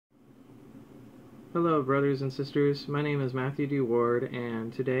Hello, brothers and sisters. My name is Matthew D. Ward,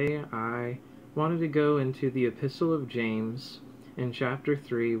 and today I wanted to go into the Epistle of James in chapter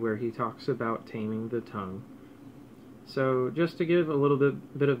 3, where he talks about taming the tongue. So, just to give a little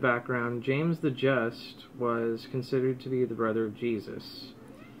bit of background, James the Just was considered to be the brother of Jesus.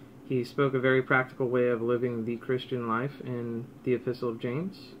 He spoke a very practical way of living the Christian life in the Epistle of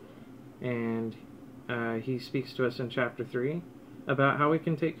James, and he speaks to us in chapter 3 about how we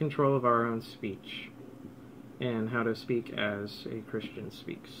can take control of our own speech and how to speak as a Christian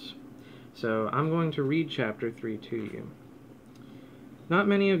speaks. So I'm going to read chapter 3 to you. Not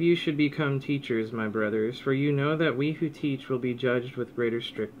many of you should become teachers, my brothers, for you know that we who teach will be judged with greater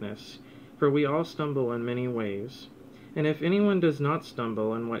strictness, for we all stumble in many ways. And if anyone does not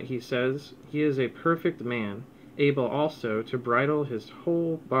stumble in what he says, he is a perfect man, able also to bridle his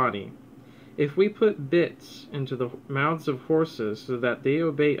whole body. If we put bits into the mouths of horses so that they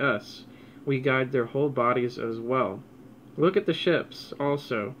obey us, we guide their whole bodies as well. Look at the ships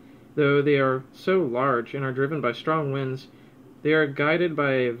also. Though they are so large and are driven by strong winds, they are guided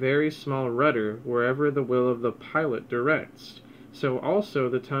by a very small rudder wherever the will of the pilot directs. So also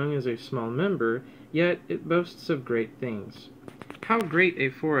the tongue is a small member, yet it boasts of great things. How great a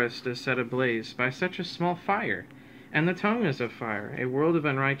forest is set ablaze by such a small fire! And the tongue is a fire, a world of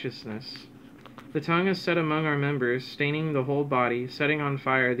unrighteousness. The tongue is set among our members, staining the whole body, setting on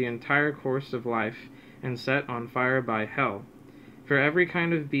fire the entire course of life, and set on fire by hell. For every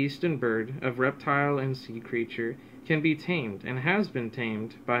kind of beast and bird, of reptile and sea creature, can be tamed, and has been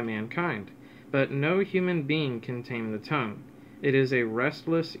tamed, by mankind. But no human being can tame the tongue. It is a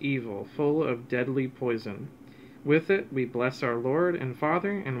restless evil, full of deadly poison. With it we bless our Lord and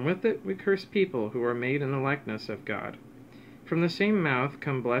Father, and with it we curse people who are made in the likeness of God. From the same mouth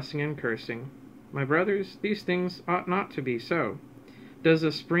come blessing and cursing. My brothers, these things ought not to be so. Does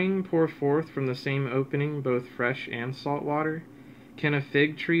a spring pour forth from the same opening both fresh and salt water? Can a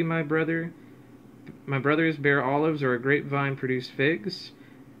fig tree, my brothers, bear olives, or a grapevine produce figs?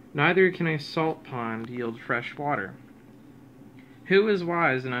 Neither can a salt pond yield fresh water. Who is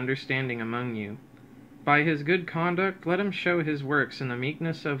wise and understanding among you? By his good conduct let him show his works in the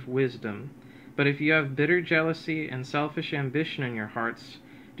meekness of wisdom. But if you have bitter jealousy and selfish ambition in your hearts,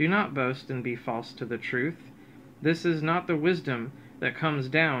 do not boast and be false to the truth. This is not the wisdom that comes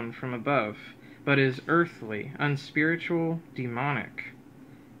down from above, but is earthly, unspiritual, demonic.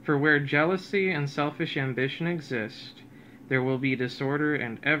 For where jealousy and selfish ambition exist, there will be disorder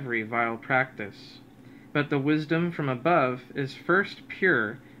and every vile practice. But the wisdom from above is first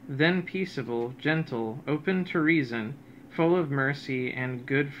pure, then peaceable, gentle, open to reason, full of mercy and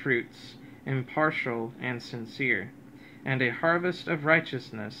good fruits, impartial and sincere. And a harvest of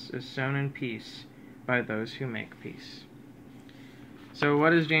righteousness is sown in peace by those who make peace. So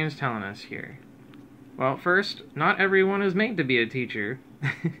what is James telling us here? Well, first, not everyone is made to be a teacher.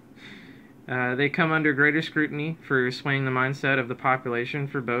 They come under greater scrutiny for swaying the mindset of the population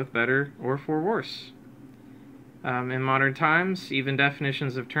for both better or for worse. In modern times, even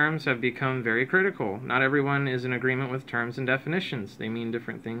definitions of terms have become very critical. Not everyone is in agreement with terms and definitions. They mean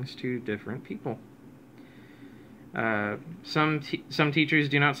different things to different people. Some teachers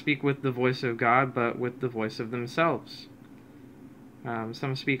do not speak with the voice of God, but with the voice of themselves.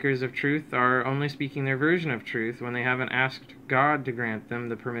 Some speakers of truth are only speaking their version of truth when they haven't asked God to grant them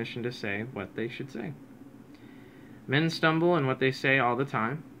the permission to say what they should say. Men stumble in what they say all the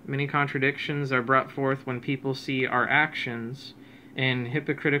time. Many contradictions are brought forth when people see our actions in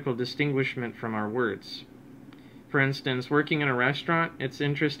hypocritical distinguishment from our words. For instance, working in a restaurant, it's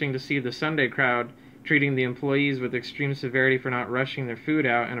interesting to see the Sunday crowd treating the employees with extreme severity for not rushing their food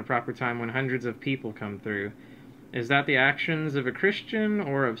out in a proper time when hundreds of people come through. Is that the actions of a Christian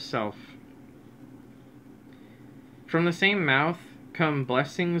or of self? From the same mouth come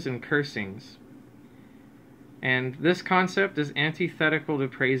blessings and cursings. And this concept is antithetical to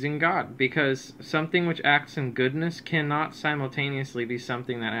praising God, because something which acts in goodness cannot simultaneously be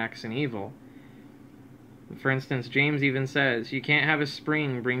something that acts in evil. For instance, James even says, you can't have a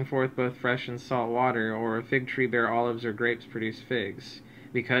spring bring forth both fresh and salt water, or a fig tree bear olives or grapes produce figs,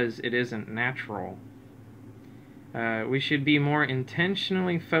 because it isn't natural. We should be more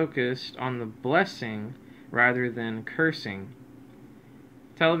intentionally focused on the blessing rather than cursing.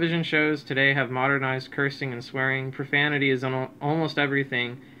 Television shows today have modernized cursing and swearing. Profanity is on almost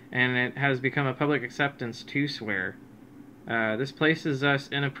everything, and it has become a public acceptance to swear. This places us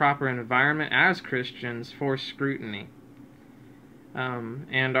in a proper environment as Christians for scrutiny.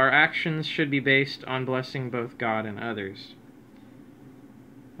 And our actions should be based on blessing both God and others.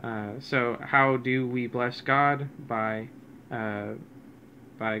 So how do we bless God? By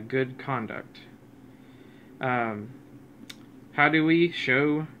good conduct. How do we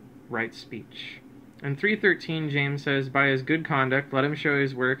show right speech? In 3:13, James says, "By his good conduct, let him show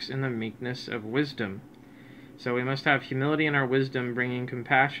his works in the meekness of wisdom." So we must have humility in our wisdom, bringing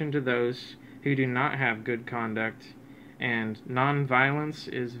compassion to those who do not have good conduct, and non-violence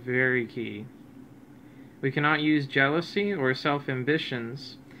is very key. We cannot use jealousy or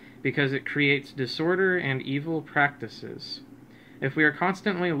self-ambitions because it creates disorder and evil practices. If we are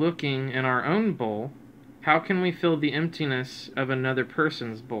constantly looking in our own bowl, how can we fill the emptiness of another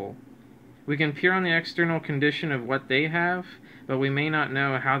person's bowl? We can peer on the external condition of what they have, but we may not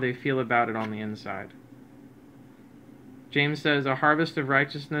know how they feel about it on the inside. James says, "A harvest of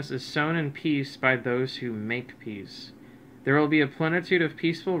righteousness is sown in peace by those who make peace." There will be a plenitude of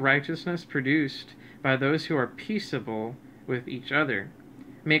peaceful righteousness produced by those who are peaceable with each other.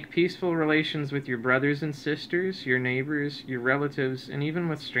 Make peaceful relations with your brothers and sisters, your neighbors, your relatives, and even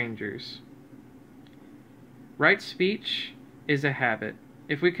with strangers. Right speech is a habit.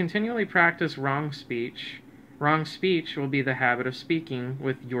 If we continually practice wrong speech will be the habit of speaking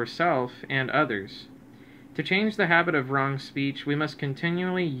with yourself and others. To change the habit of wrong speech, we must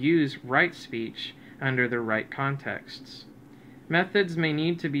continually use right speech under the right contexts. Methods may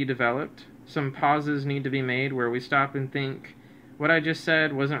need to be developed. Some pauses need to be made where we stop and think, what I just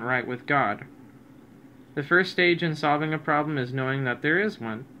said wasn't right with God. The first stage in solving a problem is knowing that there is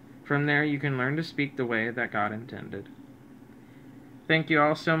one. From there, you can learn to speak the way that God intended. Thank you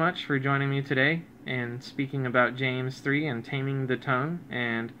all so much for joining me today and speaking about James 3 and taming the tongue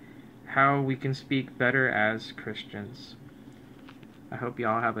and how we can speak better as Christians. I hope you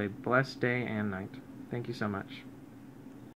all have a blessed day and night. Thank you so much.